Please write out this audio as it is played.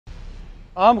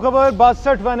आम खबर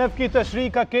 62(1)F की तशरीह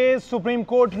का केस, सुप्रीम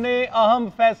कोर्ट ने अहम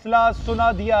फैसला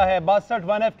सुना दिया है।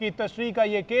 62(1)F की तशरीह का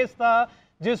यह केस था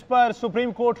जिस पर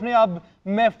सुप्रीम कोर्ट ने अब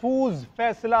महफूज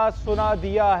फैसला सुना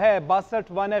दिया है।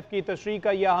 62(1)F की तशरीह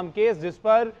का यह अहम केस जिस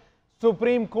पर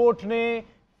सुप्रीम कोर्ट ने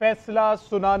फैसला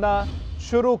सुनाना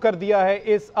शुरू कर दिया है।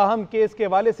 इस अहम केस के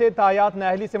हवाले से तायात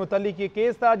नाअहली से मुतल्लिक ये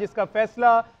केस था जिसका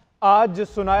फैसला आज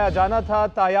सुनाया जाना था।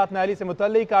 तायात नाअहली से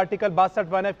मुतल्लिक आर्टिकल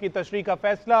 62(1)F की तशरीह का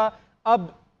फैसला अब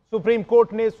सुप्रीम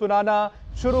कोर्ट ने सुनाना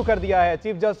शुरू कर दिया है।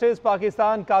 चीफ जस्टिस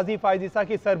पाकिस्तान काजी फायज ईसा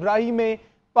की सरबराही में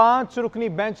 5 रुकनी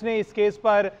बेंच ने इस केस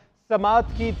पर समाअत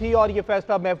की थी और यह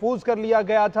फैसला महफूज कर लिया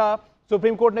गया था।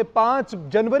 सुप्रीम कोर्ट ने 5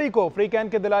 जनवरी को फ्री कैन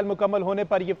के दलाल मुकम्मल होने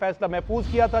पर यह फैसला महफूज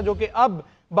किया था, जो कि अब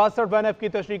 62(1)F की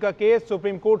तशरीह का केस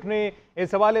सुप्रीम कोर्ट ने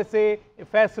इस हवाले से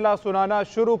फैसला सुनाना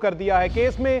शुरू कर दिया है।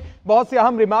 केस में बहुत से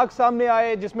अहम रिमार्क सामने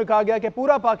आए जिसमें कहा गया कि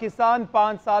पूरा पाकिस्तान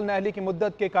 5 साल नाअहली की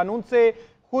मुद्दत के कानून से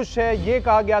खुश है। ये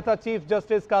कहा गया था चीफ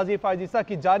जस्टिस काजी फायज ईसा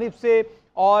की जानिब से,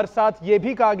 और साथ ये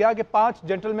भी कहा गया कि 5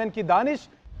 जेंटलमैन की दानिश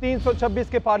 326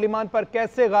 के पार्लियामान पर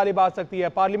कैसे गालिब आ सकती है।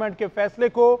 पार्लियामेंट के फैसले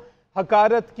को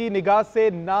हकारत की निगाह से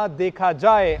ना देखा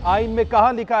जाए। आइन में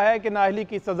कहाँ लिखा है कि नाअहली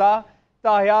की सजा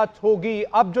ताहयात होगी।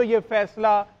 अब जो ये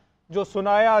फैसला जो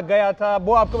सुनाया गया था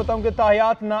वो आपको बताऊं कि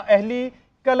ताहयात नाअहली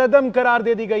कलअदम करार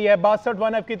दे दी गई है।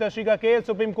 62(1)F की तशरीह का केस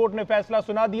सुप्रीम कोर्ट ने फैसला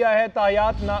सुना दिया है।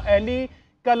 ताहयात नाअहली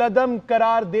कलअदम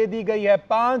करार दे दी गई है।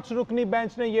 5 रुकनी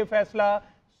बेंच ने यह फैसला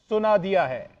सुना दिया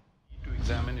है। To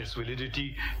examine its validity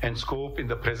and scope in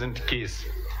the present case.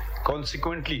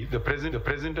 Consequently, the present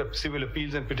civil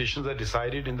appeals and petitions are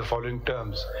decided in the following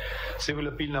terms. Civil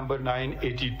appeal number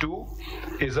 982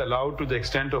 is allowed to the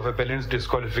extent of appellant's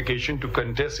disqualification to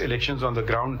contest elections on the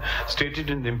ground stated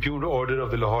in the impugned order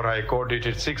of the Lahore High Court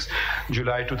dated 6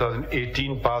 July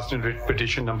 2018, passed in writ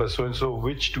petition number so-and-so,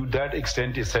 which to that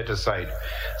extent is set aside.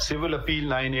 Civil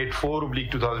appeal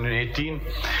 984/2018,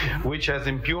 which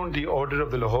has impugned the order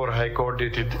of the Lahore High Court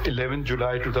dated 11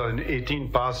 July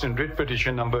 2018, passed in writ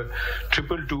petition number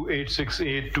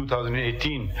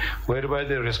 222-868/2018, whereby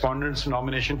the respondents'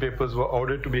 nomination papers were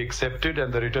ordered to be accepted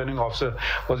and the returning officer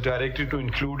was directed to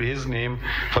include his name,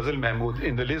 Fazal Mahmood,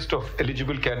 in the list of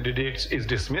eligible candidates, is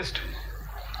dismissed.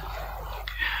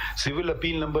 Civil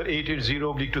appeal number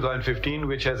 880/2015,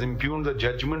 which has impugned the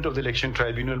judgment of the Election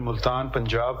Tribunal Multan,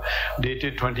 Punjab,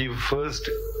 dated 21st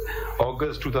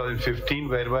August 2015,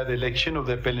 whereby the election of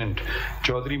the appellant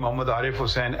Chaudhry Mohammad Arif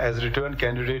Hussain as returned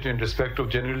candidate in respect of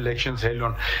general elections held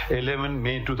on 11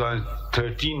 May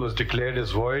 2013 was declared as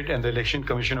void, and the Election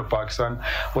Commission of Pakistan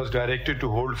was directed to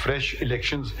hold fresh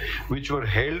elections which were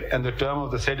held and the term of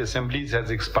the said assemblies has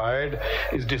expired,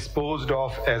 is disposed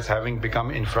of as having become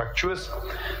infructuous.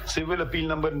 Civil appeal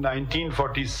number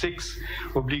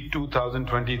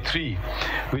 1946/2023,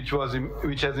 which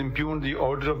has impugned the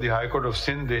order of the High Court of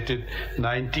Sindh dated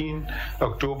 19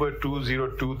 October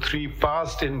 2023,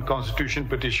 passed in Constitution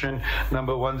petition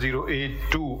number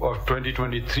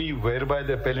 1082/2023, whereby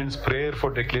the appellant's prayer for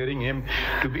declaring him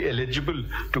to be eligible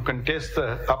to contest the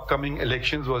upcoming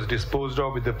elections was disposed of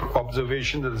with the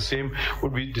observation that the same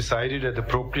would be decided at the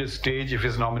appropriate stage if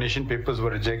his nomination papers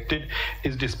were rejected,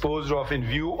 is disposed of in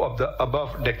view of the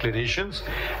above declarations.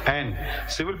 And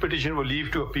civil petition for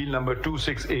leave to appeal number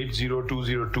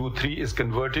 2680/2023 is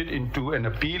converted into an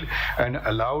appeal and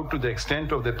allowed to the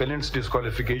extent of the appellant's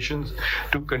disqualifications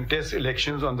to contest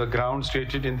elections on the ground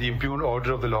stated in the impugned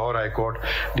order of the Lahore High Court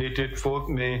dated 4th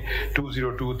May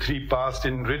 2023, passed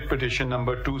in writ petition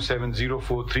number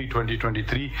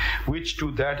 27043/2023, which to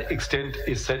that extent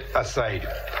is set aside.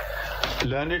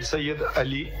 Learned Sayyid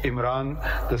Ali Imran,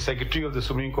 the Secretary of the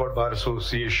Supreme Court Bar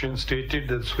Association, stated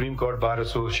that the Supreme Court Bar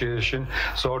Association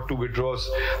sought to withdraw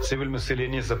civil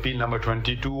miscellaneous appeal number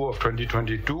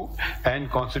 22/2022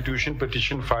 and constitution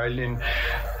petition filed in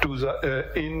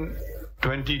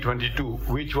 2022,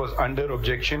 which was under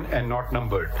objection and not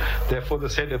numbered. Therefore, the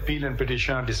said appeal and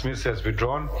petition are dismissed as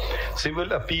withdrawn.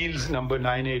 Civil appeals number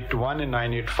 981 and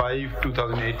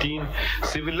 985/2018,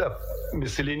 civil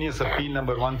miscellaneous appeal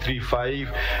number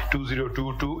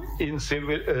 135/2022 in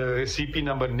civil CP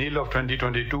number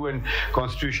nil/2022 and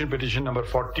constitution petition number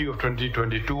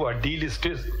 40/2022 are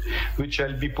delisted, which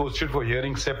shall be posted for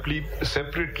hearing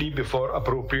separately before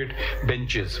appropriate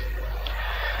benches.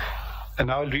 And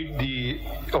now I'll read the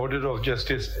order of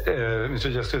Justice,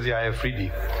 Mr. Justice Yahya Afridi.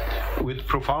 With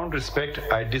profound respect,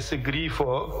 I disagree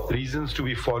for reasons to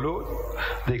be followed.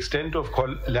 The extent of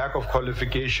lack of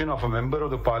qualification of a member of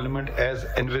the Parliament as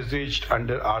envisaged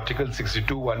under Article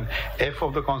 62(1)(f)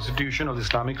 of the Constitution of the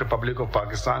Islamic Republic of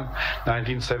Pakistan,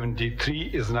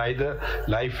 1973, is neither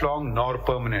lifelong nor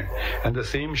permanent, and the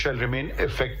same shall remain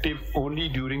effective only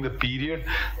during the period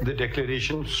the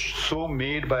declaration so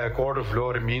made by a court of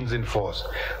law remains in force.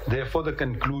 Therefore, the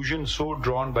conclusion so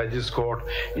drawn by this court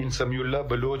in Samiullah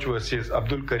Baloch versus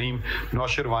Abdul Karim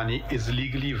Noshirwani is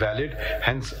legally valid,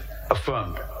 hence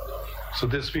affirmed. So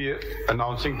this we are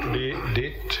announcing today.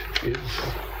 Date is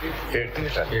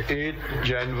 8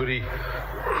 January.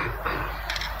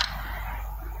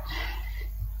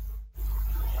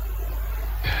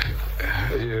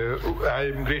 I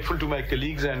am grateful to my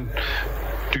colleagues and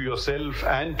to yourself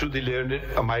and to the learned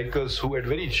amicus who at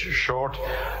very short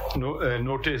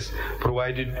notice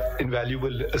provided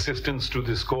invaluable assistance to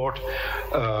this court.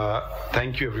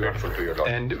 Thank you everyone.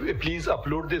 And please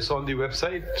upload this on the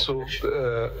website. So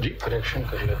correction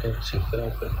kar lete hain, इसी तरह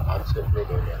फिर हाथ से upload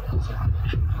हो जाएगा.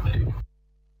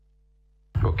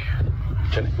 Okay.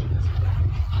 चलें.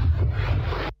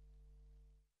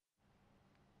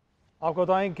 आपको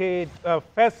बताएं कि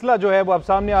फैसला जो है वो अब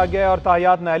सामने आ गया है और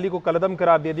ताहियात नाअहली को कलअदम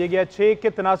करार दे दिया गया। 6 के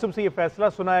तनासुब से ये फैसला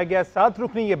सुनाया गया। 7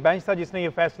 रुकनी ये बेंच था जिसने ये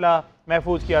फैसला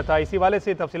महफूज किया था। इसी वाले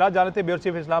से तफसीलात जानते हैं ब्यूरो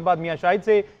चीफ इस्लामाबाद मियां शाहिद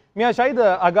से। मियां शाहिद,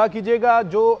 आगाह कीजिएगा,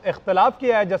 जो इख्तलाफ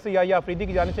किया है जैसे याह्या अफरीदी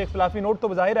की जानिब से, इख्तलाफी नोट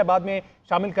तो ज़ाहिर है बाद में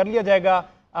शामिल कर लिया जाएगा,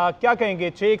 क्या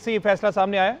कहेंगे? 6-1 से ये फैसला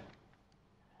सामने आया।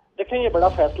 देखें, ये बड़ा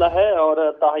फैसला है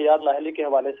और ताहियात नाअहली के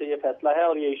हवाले से ये फैसला है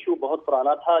और ये इशू बहुत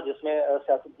पुराना था जिसमें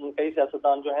कई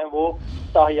सियासतदान जो हैं वो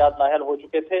ताहियात नाअहल हो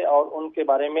चुके थे और उनके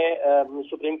बारे में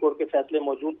सुप्रीम कोर्ट के फैसले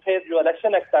मौजूद थे। जो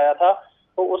इलेक्शन एक्ट आया था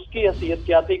तो उसकी हैसियत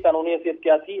क्या थी, कानूनी हैसियत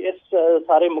क्या थी, इस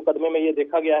सारे मुकदमे में ये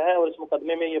देखा गया है और इस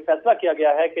मुकदमे में ये फैसला किया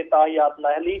गया है कि ताहियात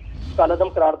नाअहली कलअदम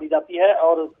करार दी जाती है।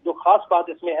 और जो खास बात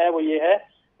इसमें है वो ये है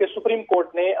कि सुप्रीम कोर्ट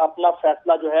ने अपना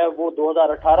फैसला जो है वो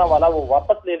 2018 वाला वो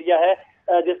वापस ले लिया है,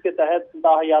 जिसके तहत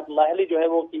ताहियात नाअहली जो है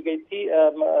वो की गई थी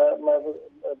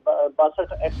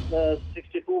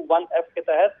 62(1)(f) के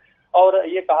तहत, और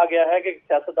ये कहा गया है कि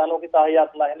सियासतदानों की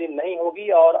ताहियात नाअहली नहीं होगी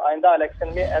और आइंदा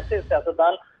इलेक्शन में ऐसे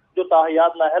सियासतदान जो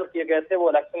ताहियात नाअहल किए गए थे वो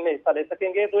इलेक्शन में हिस्सा ले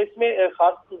सकेंगे। तो इसमें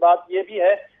खास बात ये भी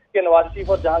है कि नवाज शरीफ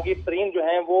और जहांगीर तरीन जो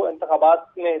हैं वो इंतखाबात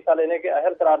में हिस्सा लेने के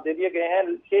अहल करार दे दिए गए हैं।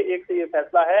 6-1 से ये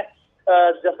फैसला है।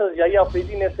 जस्टिस याह्या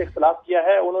अफरीदी ने इससे इख्तलाफ किया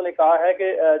है। उन्होंने कहा है कि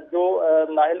जो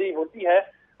नाअहली होती है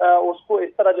उसको इस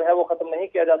तरह जो है वो खत्म नहीं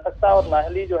किया जा सकता और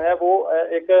नाअहली जो है वो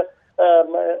एक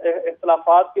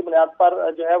इख्तलाफात की बुनियाद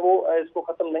पर जो है वो इसको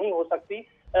खत्म नहीं हो सकती।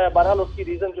 बहरहाल उसकी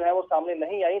रीजन जो है वो सामने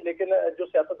नहीं आई, लेकिन जो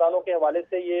सियासतदानों के हवाले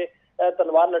से ये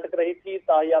तलवार लटक रही थी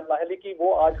ताहियात नाअहली की,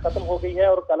 वो आज खत्म हो गई है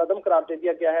और कलअदम करार दे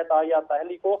दिया गया है ताहियात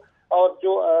नाअहली को। और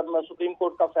जो सुप्रीम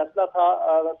कोर्ट का फैसला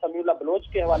था समीउल्लाह बलोच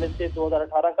के हवाले से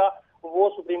 2018 का, वो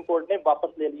सुप्रीम कोर्ट ने वापस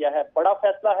ले लिया है। बड़ा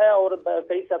फैसला है और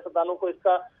कई सियासतदानों को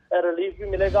इसका रिलीफ भी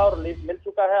मिलेगा और रिलीफ मिल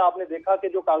चुका है। आपने देखा कि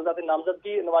जो कागजात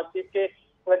नामजदगी नवाज शरीफ के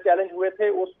चैलेंज हुए थे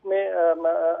उसमें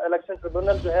इलेक्शन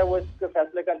ट्रिब्यूनल जो है वो इस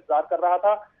फैसले का इंतजार कर रहा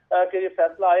था कि ये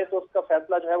फैसला आए तो उसका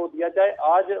फैसला जो है वो दिया जाए।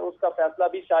 आज उसका फैसला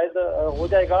भी शायद हो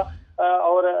जाएगा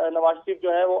और नवाज शरीफ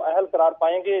जो है वो अहल करार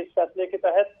पाएंगे इस फैसले के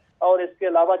तहत। और इसके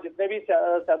अलावा जितने भी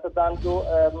सियासतदान जो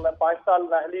 5 साल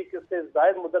नाअहली से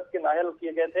जायद मुद्दत के नाअहल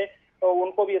किए गए थे तो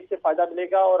उनको भी इससे फायदा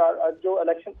मिलेगा। और जो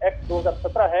इलेक्शन एक्ट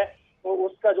 2017 है वो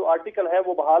उसका जो आर्टिकल है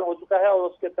वो बहाल हो चुका है और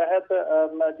उसके तहत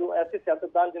जो ऐसे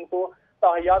सियासतदान जिनको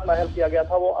ताहियात नाअहल किया गया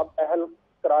था वो अब अहल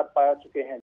करार पा चुके हैं।